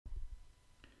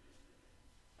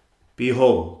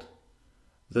Behold,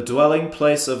 the dwelling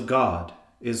place of God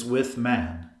is with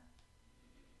man.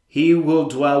 He will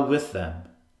dwell with them,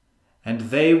 and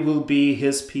they will be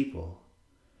his people,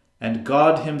 and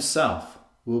God himself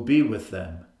will be with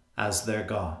them as their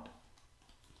God.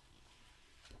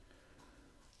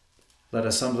 Let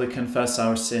us humbly confess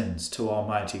our sins to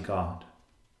Almighty God.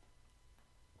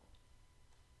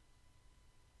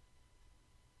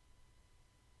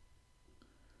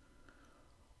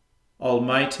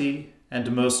 Almighty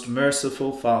and most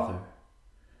merciful Father,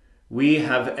 we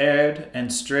have erred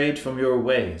and strayed from your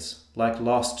ways like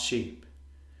lost sheep.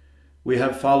 We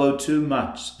have followed too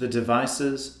much the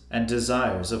devices and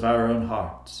desires of our own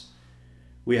hearts.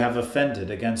 We have offended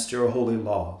against your holy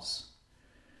laws.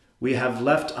 We have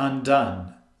left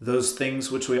undone those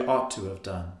things which we ought to have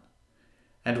done,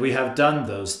 and we have done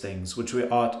those things which we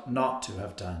ought not to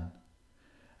have done.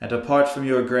 And apart from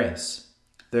your grace,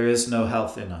 there is no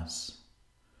health in us.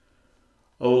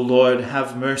 O Lord,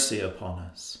 have mercy upon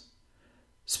us.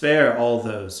 Spare all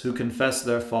those who confess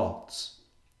their faults.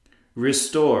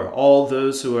 Restore all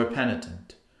those who are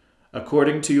penitent,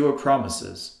 according to your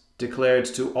promises declared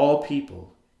to all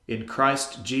people in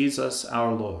Christ Jesus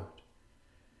our Lord.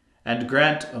 And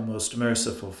grant, O most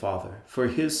merciful Father, for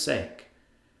his sake,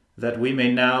 that we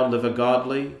may now live a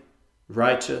godly,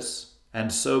 righteous,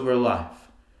 and sober life,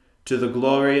 to the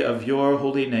glory of your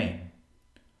holy name.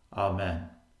 Amen.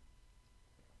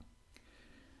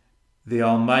 The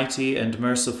Almighty and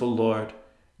merciful Lord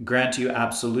grant you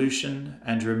absolution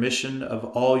and remission of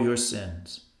all your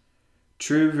sins,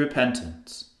 true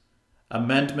repentance,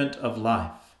 amendment of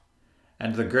life,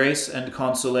 and the grace and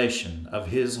consolation of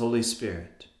his Holy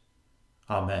Spirit.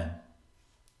 Amen.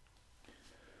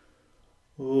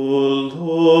 O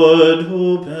Lord,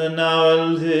 open our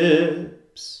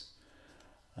lips,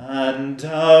 and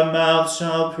our mouth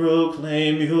shall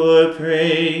proclaim your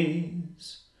praise.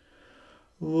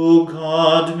 O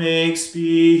God, make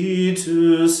speed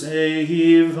to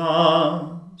save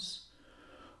us.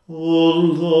 O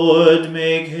Lord,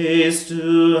 make haste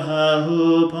to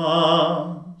help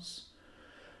us.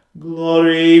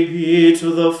 Glory be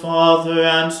to the Father,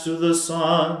 and to the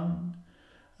Son,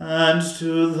 and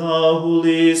to the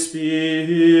Holy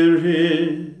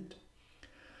Spirit,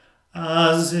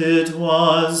 as it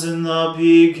was in the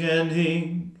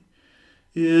beginning,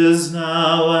 is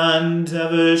now, and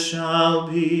ever shall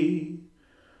be,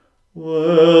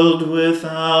 world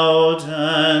without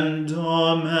end.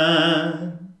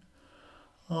 Amen.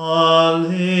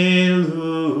 Alleluia.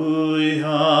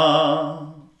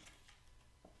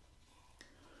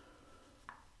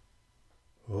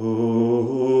 O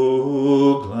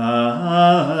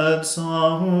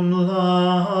gladsome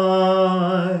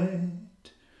light,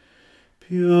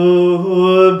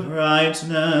 pure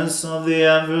brightness of the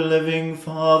ever-living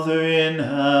Father in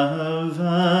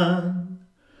heaven,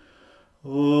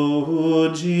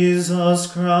 O Jesus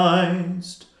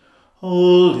Christ,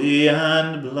 holy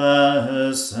and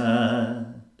blessed,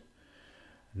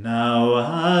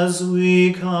 now as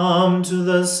we come to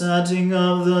the setting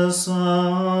of the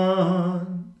sun,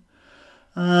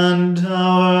 and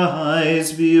our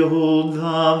eyes behold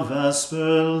the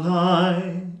vesper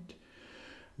light,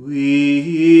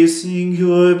 we sing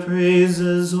your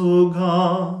praises, O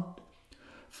God,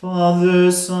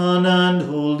 Father, Son, and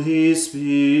Holy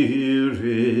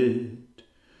Spirit.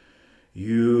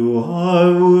 You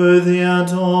are worthy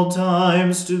at all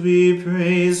times to be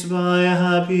praised by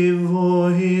happy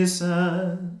voices,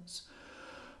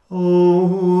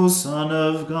 O Son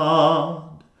of God,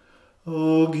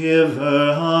 O Giver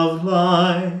of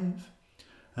life,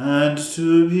 and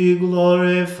to be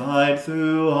glorified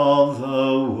through all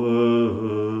the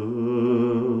world.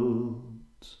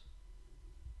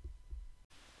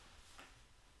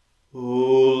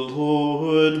 O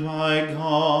Lord my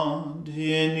God,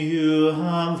 in you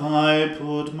have I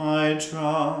put my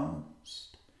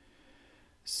trust.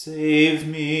 Save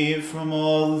me from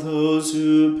all those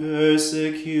who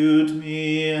persecute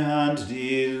me, and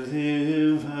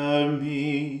deliver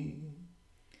me,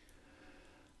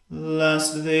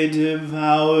 lest they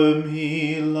devour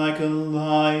me like a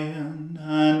lion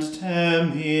and tear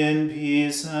me in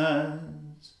pieces,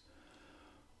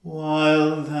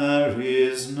 while there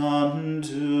is none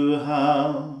to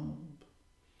help.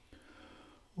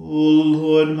 O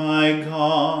Lord my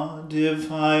God,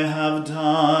 if I have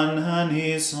done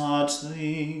any such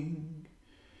thing,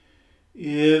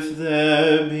 if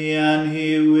there be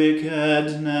any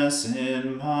wickedness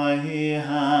in my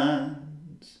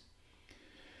hands,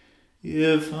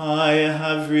 if I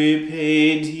have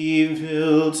repaid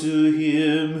evil to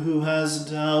him who has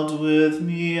dealt with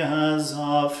me as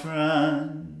a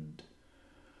friend,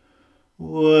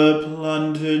 or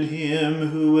plundered him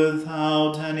who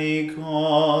without any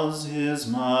cause is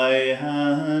my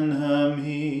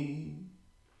enemy.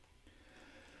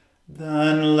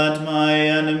 Then let my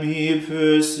enemy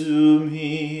pursue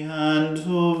me and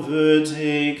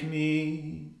overtake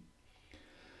me.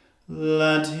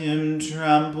 Let him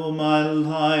trample my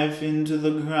life into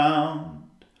the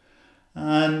ground,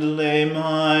 and lay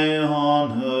my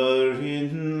honor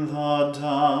in the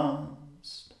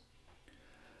dust.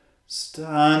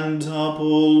 Stand up, O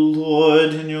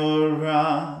Lord, in your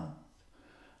wrath,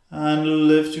 and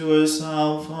lift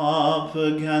yourself up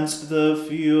against the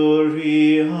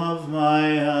fury of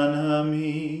my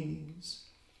enemies.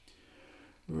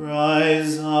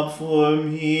 Rise up for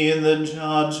me in the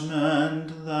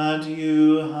judgment that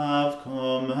you have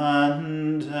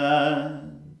commanded.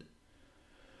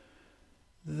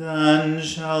 Then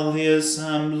shall the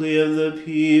assembly of the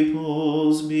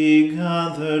peoples be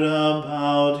gathered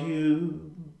about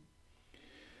you.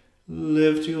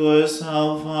 Lift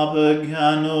yourself up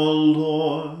again, O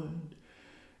Lord,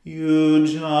 you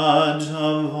judge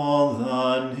of all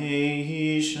the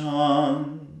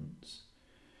nations.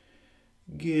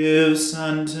 Give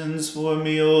sentence for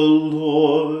me, O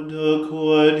Lord,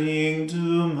 according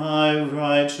to my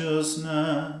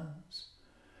righteousness,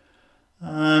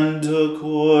 and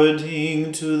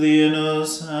according to the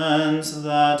innocence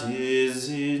that is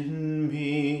in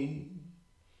me.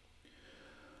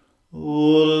 O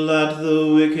let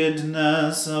the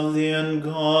wickedness of the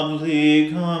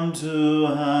ungodly come to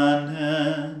an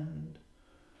end,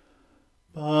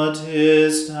 but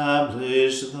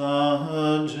establish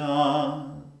the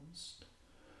just.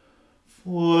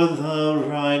 For the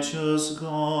righteous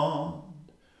God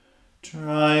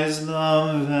tries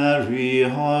the very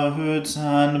hearts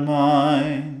and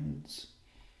minds.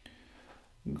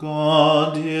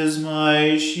 God is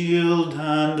my shield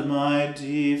and my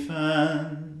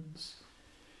defense.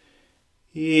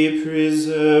 He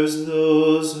preserves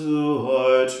those who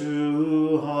are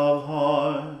true of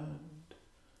heart.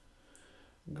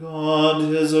 God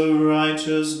is a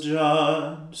righteous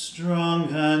judge,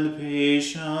 strong and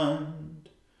patient,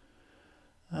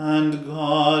 and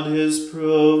God is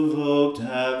provoked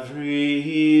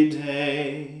every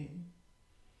day.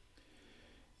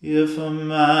 If a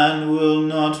man will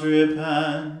not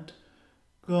repent,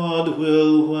 God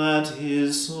will whet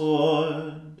his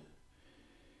sword.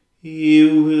 He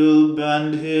will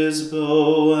bend his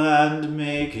bow and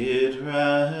make it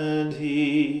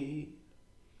ready.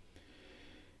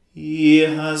 He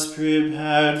has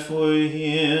prepared for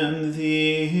him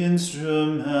the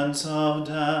instruments of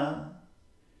death.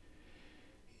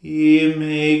 He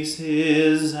makes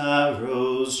his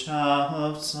arrows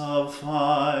shafts of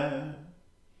fire.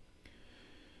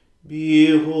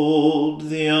 Behold,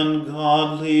 the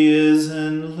ungodly is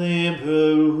in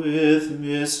labor with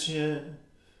mischief.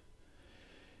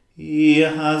 He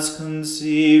has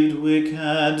conceived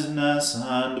wickedness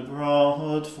and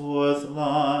brought forth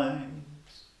lies.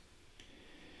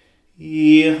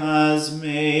 He has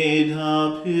made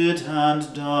a pit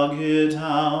and dug it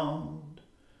out,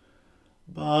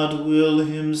 but will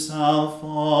himself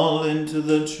fall into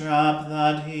the trap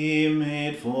that he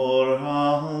made for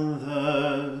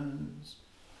others.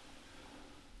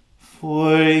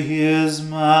 For his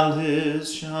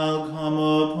malice shall come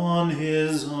upon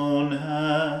his own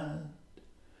head,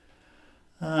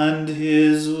 and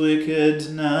his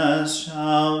wickedness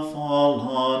shall fall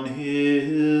on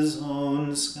his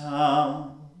own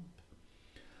scalp.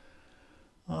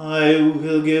 I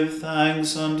will give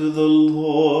thanks unto the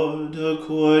Lord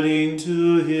according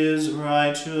to his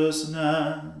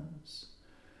righteousness,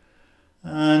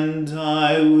 and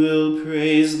I will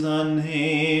praise the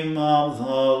name of the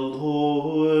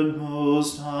Lord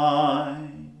Most High.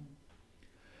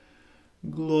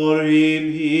 Glory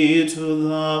be to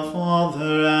the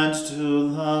Father, and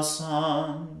to the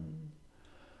Son,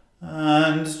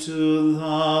 and to the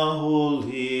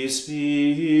Holy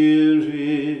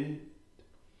Spirit,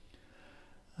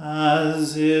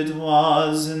 as it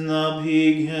was in the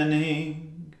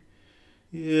beginning,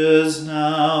 is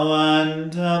now,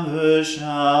 and ever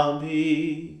shall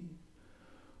be,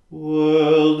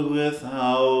 world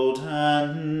without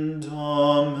end.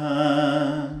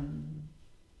 Amen.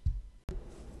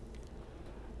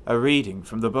 A reading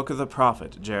from the book of the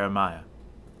prophet Jeremiah.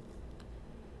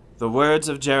 The words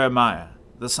of Jeremiah,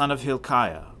 the son of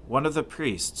Hilkiah, one of the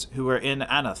priests who were in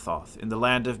Anathoth in the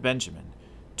land of Benjamin,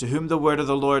 to whom the word of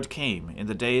the Lord came in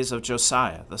the days of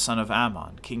Josiah the son of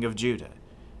Ammon, king of Judah,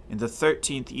 in the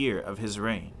 13th year of his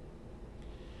reign.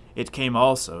 It came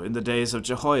also in the days of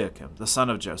Jehoiakim the son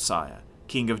of Josiah,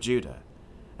 king of Judah,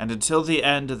 and until the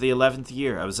end of the 11th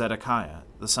year of Zedekiah,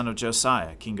 the son of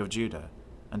Josiah, king of Judah,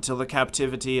 until the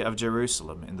captivity of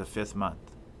Jerusalem in the 5th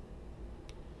month.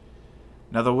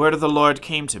 Now the word of the Lord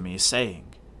came to me,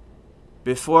 saying,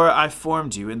 Before I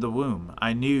formed you in the womb,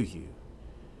 I knew you,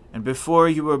 and before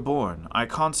you were born, I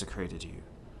consecrated you.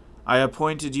 I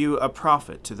appointed you a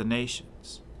prophet to the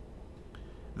nations.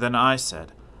 Then I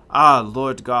said, Ah,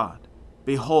 Lord God,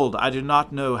 behold, I do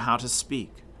not know how to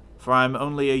speak, for I am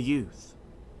only a youth.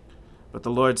 But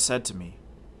the Lord said to me,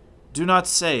 Do not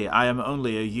say, I am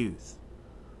only a youth,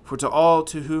 for to all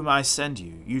to whom I send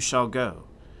you, you shall go,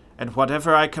 and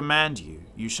whatever I command you,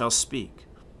 you shall speak.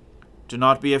 Do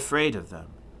not be afraid of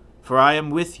them, for I am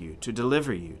with you to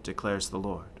deliver you, declares the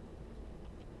Lord.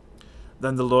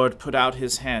 Then the Lord put out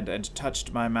his hand and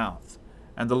touched my mouth,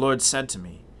 and the Lord said to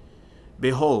me,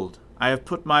 Behold, I have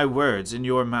put my words in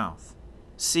your mouth.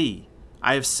 See,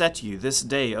 I have set you this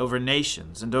day over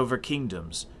nations and over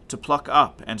kingdoms, to pluck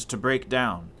up and to break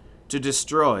down, to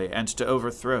destroy and to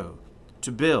overthrow, to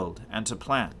build and to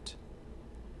plant.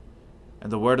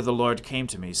 And the word of the Lord came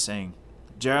to me, saying,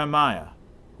 Jeremiah,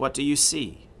 what do you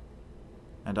see?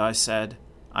 And I said,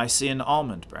 I see an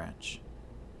almond branch.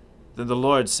 Then the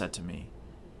Lord said to me,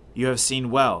 You have seen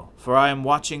well, for I am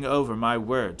watching over my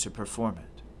word to perform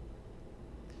it.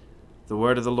 The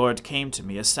word of the Lord came to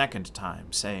me a second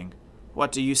time, saying,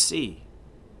 What do you see?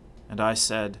 And I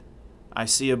said, I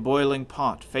see a boiling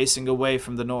pot facing away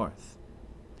from the north.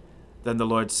 Then the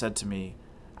Lord said to me,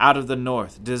 Out of the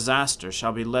north disaster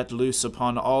shall be let loose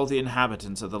upon all the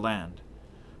inhabitants of the land.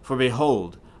 For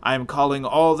behold, I am calling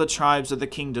all the tribes of the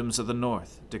kingdoms of the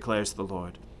north, declares the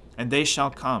Lord, and they shall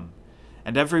come,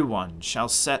 and every one shall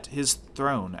set his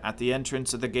throne at the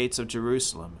entrance of the gates of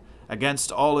Jerusalem,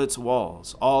 against all its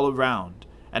walls, all around,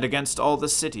 and against all the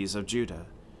cities of Judah.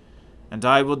 And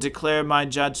I will declare my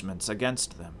judgments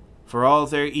against them, for all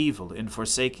their evil in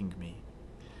forsaking me.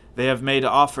 They have made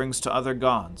offerings to other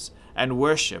gods, and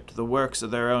worshipped the works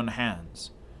of their own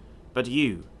hands. But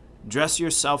you, dress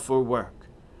yourself for work.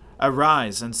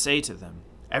 Arise and say to them,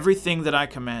 Everything that I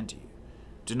command you.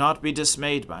 Do not be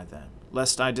dismayed by them,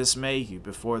 lest I dismay you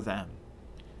before them.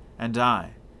 And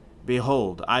I,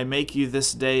 behold, I make you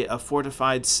this day a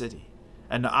fortified city,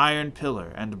 an iron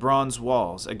pillar and bronze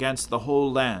walls against the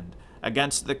whole land,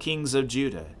 against the kings of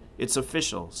Judah, its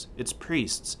officials, its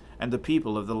priests, and the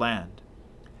people of the land.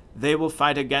 They will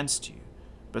fight against you,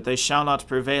 but they shall not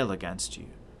prevail against you,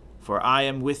 for I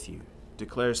am with you,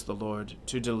 declares the Lord,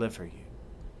 to deliver you.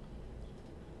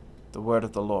 The word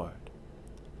of the Lord.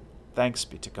 Thanks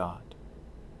be to God.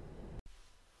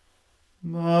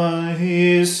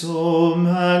 My soul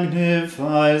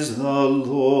magnifies the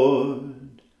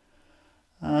Lord,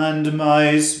 and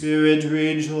my spirit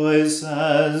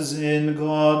rejoices in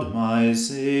God my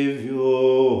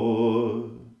Saviour.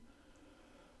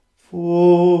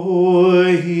 For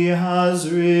he has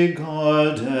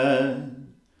regarded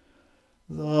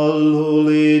the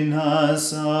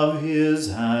lowliness of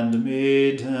his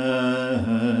handmaiden.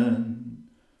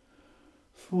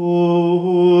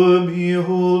 For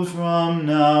behold, from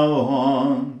now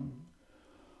on,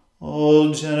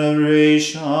 all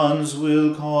generations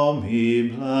will call me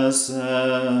blessed.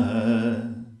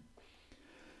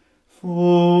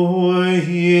 For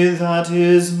he that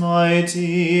is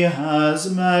mighty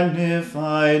has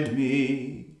magnified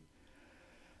me,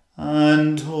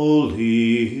 and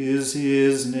holy is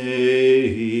his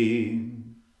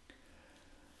name.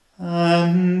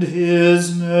 And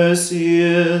his mercy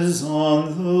is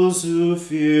on those who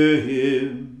fear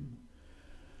him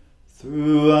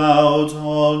throughout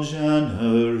all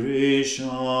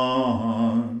generations.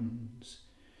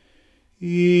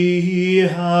 He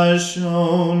has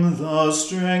shown the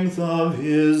strength of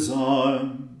his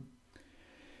arm.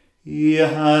 He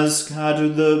has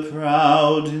scattered the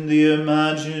proud in the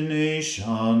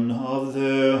imagination of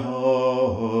their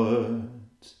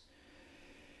hearts.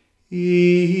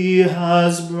 He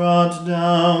has brought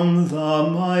down the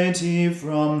mighty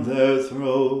from their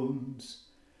thrones,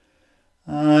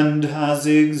 and has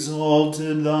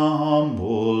exalted the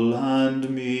humble and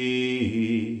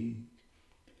meek.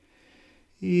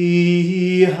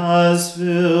 He has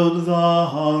filled the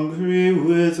hungry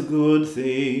with good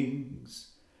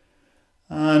things,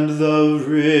 and the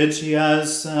rich he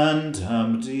has sent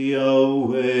empty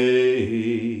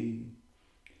away.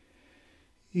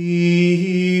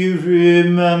 He,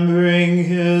 remembering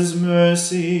his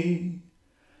mercy,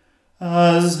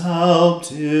 has helped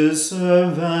his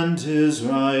servant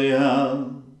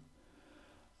Israel,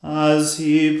 as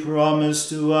he promised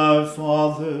to our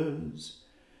fathers,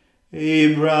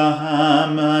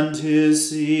 Abraham and his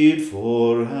seed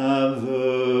forever.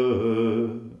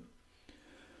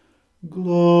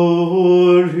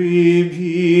 Glory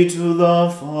be to the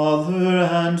Father,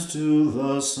 and to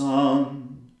the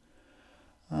Son,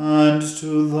 and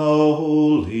to the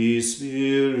Holy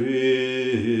Spirit,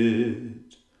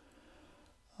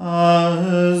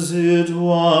 as it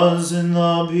was in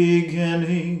the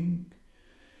beginning,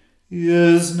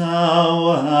 is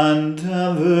now, and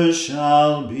ever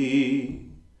shall be,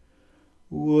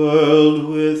 world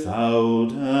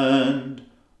without end.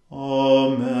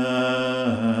 Amen.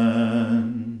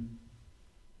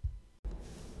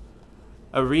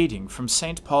 A reading from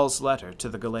St. Paul's letter to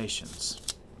the Galatians.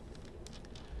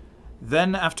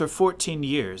 Then after 14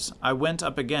 years I went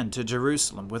up again to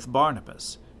Jerusalem with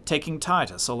Barnabas, taking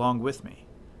Titus along with me.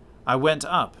 I went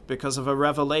up because of a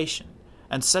revelation,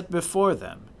 and set before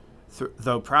them,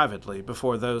 though privately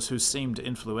before those who seemed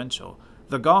influential,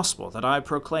 the gospel that I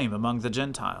proclaim among the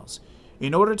Gentiles,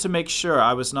 in order to make sure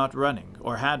I was not running,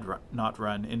 or had not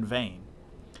run, in vain.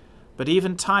 But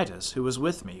even Titus, who was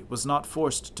with me, was not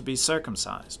forced to be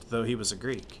circumcised, though he was a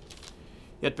Greek.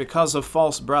 Yet because of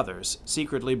false brothers,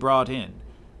 secretly brought in,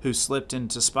 who slipped in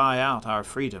to spy out our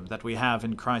freedom that we have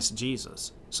in Christ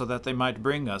Jesus, so that they might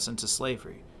bring us into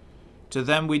slavery, to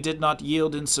them we did not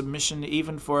yield in submission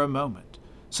even for a moment,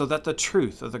 so that the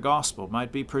truth of the gospel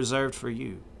might be preserved for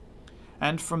you.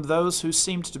 And from those who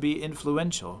seemed to be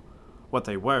influential, what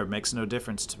they were makes no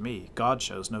difference to me, God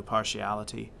shows no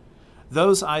partiality.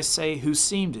 Those, I say, who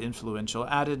seemed influential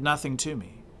added nothing to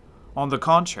me. On the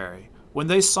contrary, when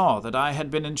they saw that I had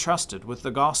been entrusted with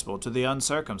the gospel to the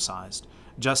uncircumcised,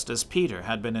 just as Peter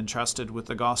had been entrusted with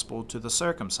the gospel to the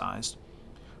circumcised,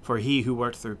 for he who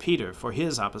worked through Peter for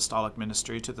his apostolic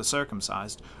ministry to the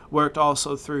circumcised worked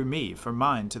also through me for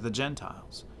mine to the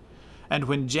Gentiles. And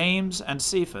when James and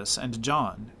Cephas and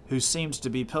John, who seemed to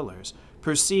be pillars,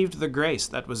 perceived the grace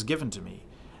that was given to me,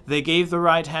 they gave the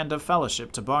right hand of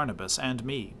fellowship to Barnabas and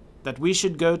me, that we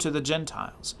should go to the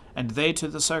Gentiles, and they to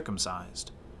the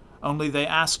circumcised. Only they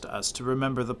asked us to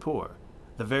remember the poor,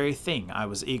 the very thing I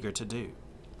was eager to do.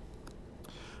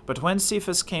 But when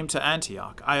Cephas came to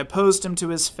Antioch, I opposed him to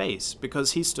his face,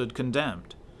 because he stood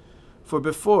condemned. For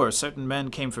before certain men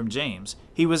came from James,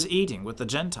 he was eating with the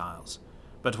Gentiles.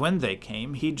 But when they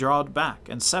came, he drawed back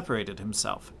and separated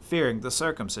himself, fearing the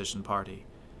circumcision party.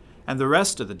 And the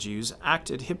rest of the Jews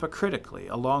acted hypocritically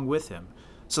along with him,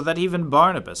 so that even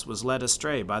Barnabas was led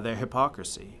astray by their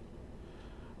hypocrisy.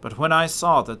 But when I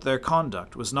saw that their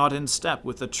conduct was not in step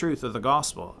with the truth of the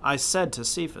gospel, I said to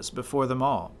Cephas before them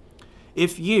all,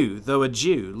 If you, though a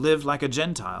Jew, live like a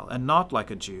Gentile and not like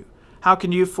a Jew, how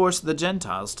can you force the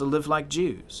Gentiles to live like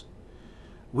Jews?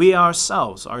 We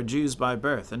ourselves are Jews by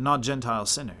birth and not Gentile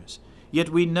sinners. Yet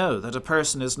we know that a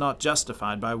person is not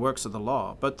justified by works of the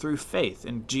law, but through faith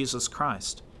in Jesus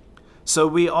Christ. So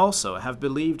we also have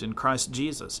believed in Christ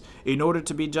Jesus, in order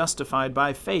to be justified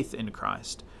by faith in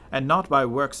Christ, and not by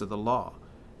works of the law,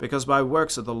 because by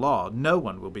works of the law no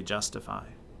one will be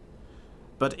justified.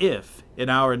 But if, in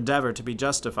our endeavor to be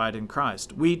justified in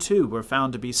Christ, we too were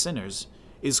found to be sinners,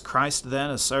 is Christ then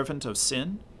a servant of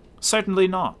sin? Certainly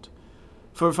not.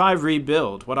 For if I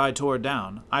rebuild what I tore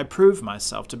down, I prove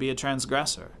myself to be a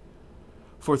transgressor.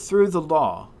 For through the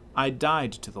law I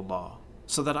died to the law,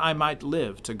 so that I might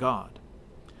live to God.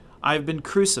 I have been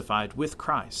crucified with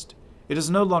Christ. It is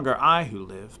no longer I who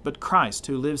live, but Christ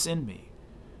who lives in me.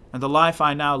 And the life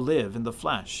I now live in the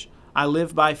flesh, I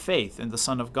live by faith in the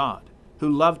Son of God, who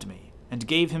loved me and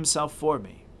gave himself for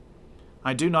me.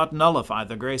 I do not nullify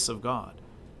the grace of God,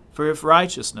 for if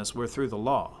righteousness were through the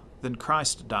law, then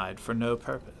Christ died for no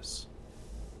purpose.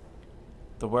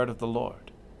 The word of the Lord.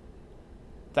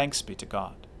 Thanks be to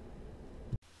God.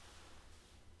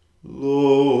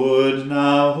 Lord,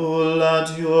 now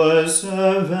let your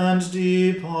servant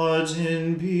depart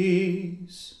in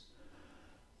peace,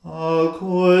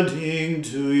 according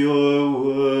to your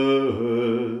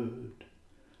word.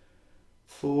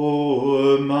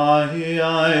 For my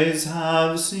eyes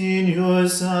have seen your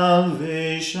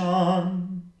salvation,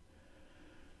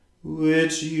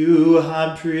 which you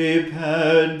have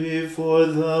prepared before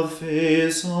the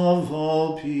face of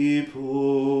all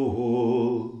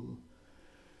people,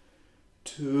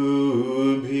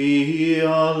 to be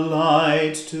a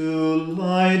light to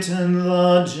lighten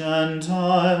the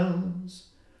Gentiles,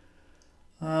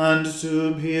 and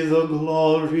to be the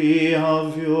glory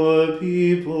of your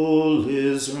people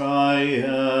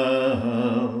Israel.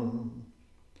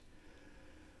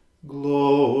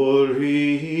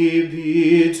 Glory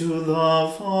be to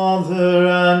the Father,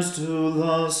 and to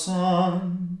the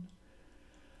Son,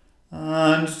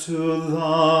 and to the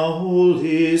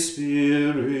Holy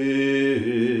Spirit,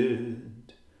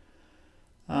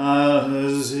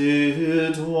 as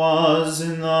it was was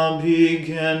in the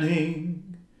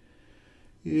beginning,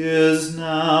 is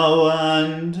now,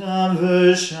 and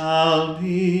ever shall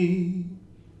be,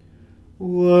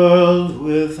 world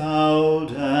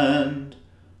without end.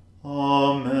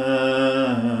 Amen.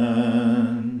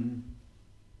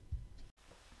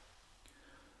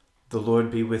 The Lord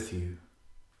be with you.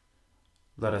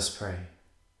 Let us pray.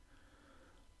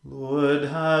 Lord,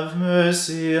 have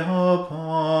mercy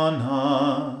upon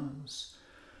us.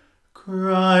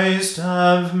 Christ,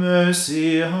 have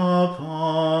mercy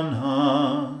upon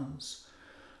us.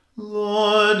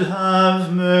 Lord,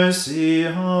 have mercy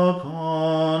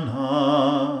upon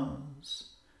us.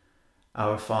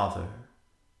 Our Father,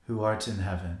 who art in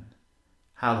heaven,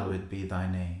 hallowed be thy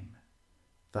name.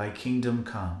 Thy kingdom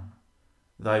come,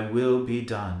 thy will be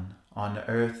done on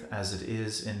earth as it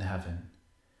is in heaven.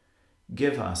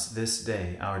 Give us this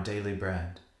day our daily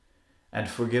bread, and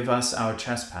forgive us our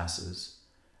trespasses,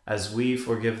 as we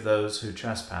forgive those who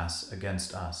trespass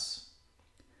against us.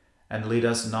 And lead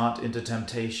us not into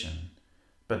temptation,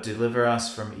 but deliver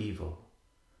us from evil.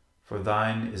 For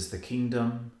thine is the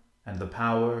kingdom, and the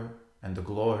power, and the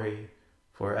glory,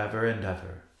 forever and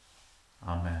ever.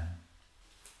 Amen.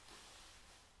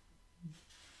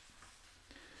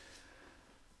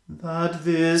 That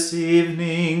this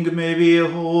evening may be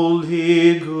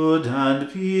wholly good and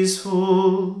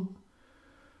peaceful,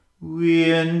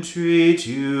 we entreat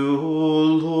you, O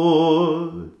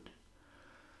Lord,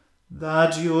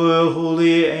 that your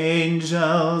holy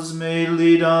angels may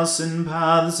lead us in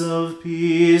paths of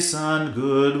peace and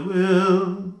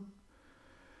goodwill.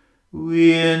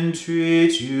 We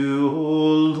entreat you, O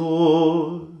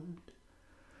Lord,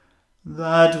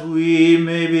 that we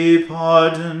may be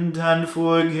pardoned and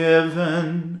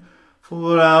forgiven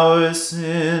for our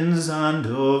sins and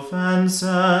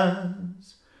offenses.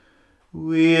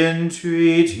 We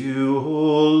entreat you,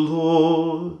 O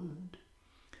Lord,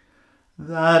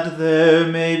 that there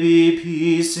may be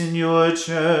peace in your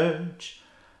church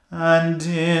and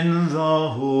in the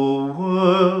whole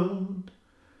world.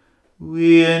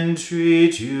 We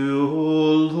entreat you,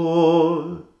 O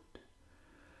Lord,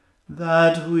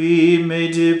 that we may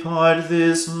depart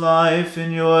this life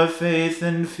in your faith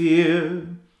and fear,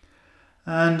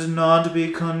 and not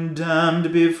be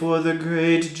condemned before the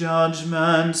great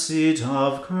judgment seat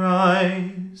of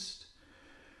Christ.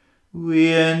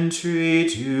 We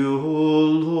entreat you, O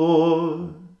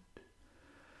Lord,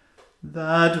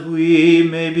 that we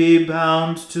may be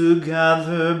bound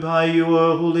together by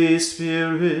your Holy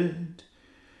Spirit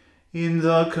in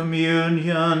the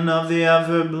communion of the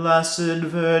ever-blessed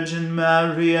Virgin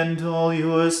Mary and all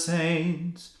your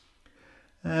saints,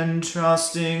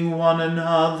 entrusting one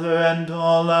another and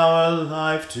all our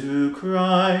life to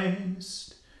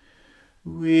Christ.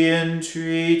 We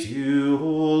entreat you,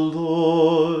 O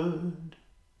Lord.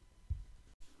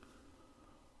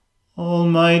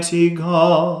 Almighty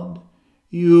God,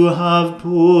 you have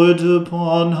poured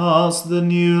upon us the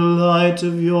new light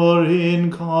of your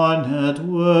incarnate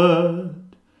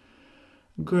Word.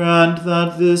 Grant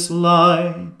that this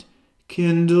light,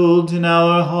 kindled in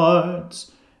our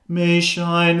hearts, may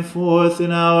shine forth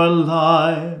in our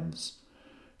lives.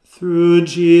 Through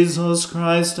Jesus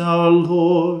Christ our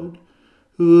Lord,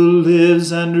 who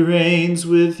lives and reigns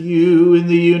with you in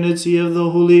the unity of the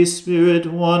Holy Spirit,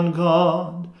 one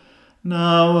God,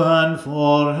 now and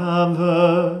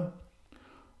forever.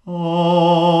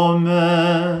 Amen.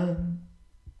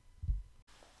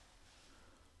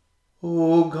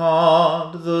 O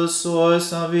God, the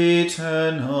source of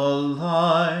eternal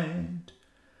light,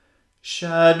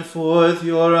 shed forth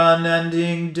your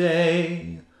unending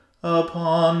day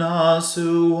upon us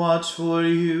who watch for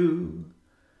you,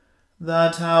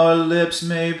 that our lips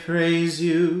may praise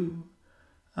you,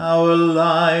 our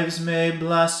lives may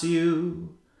bless you,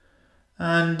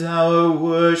 and our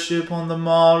worship on the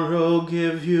morrow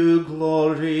give you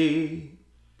glory.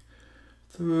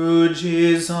 Through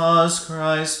Jesus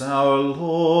Christ our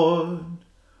Lord.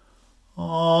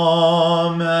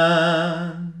 Amen.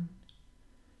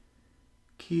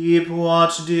 Keep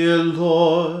watch, dear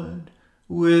Lord,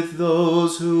 with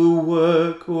those who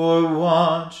work or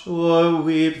watch or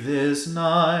weep this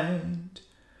night,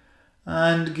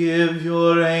 and give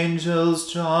your angels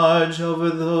charge over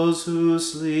those who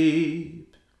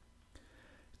sleep.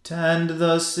 Tend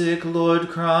the sick, Lord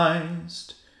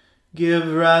Christ. Give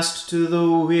rest to the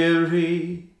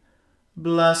weary.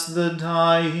 Bless the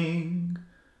dying.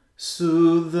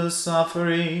 Soothe the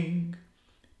suffering.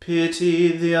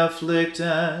 Pity the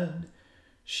afflicted.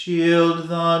 Shield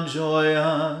the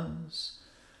joyous.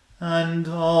 And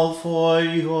all for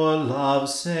your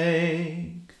love's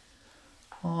sake.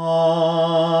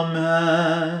 Amen.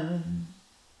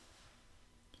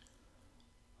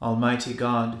 Almighty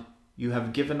God, you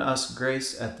have given us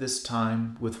grace at this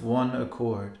time with one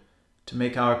accord to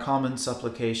make our common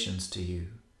supplications to you.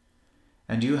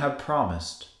 And you have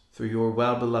promised, through your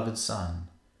well-beloved Son,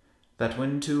 that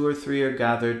when 2 or 3 are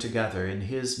gathered together in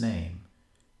his name,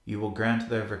 you will grant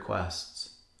their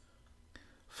requests.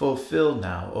 Fulfill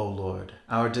now, O Lord,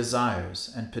 our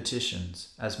desires and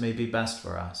petitions as may be best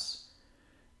for us,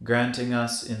 granting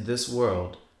us in this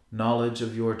world knowledge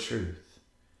of your truth,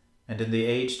 and in the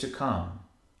age to come,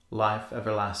 life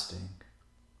everlasting.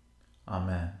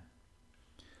 Amen.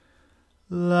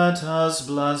 Let us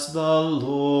bless the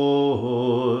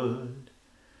Lord.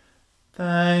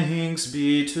 Thanks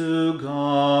be to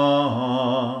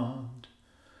God.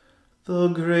 The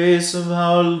grace of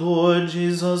our Lord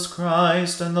Jesus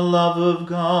Christ and the love of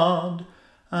God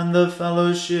and the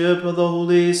fellowship of the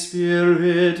Holy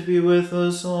Spirit be with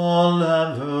us all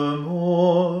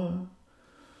evermore.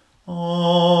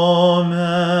 Amen.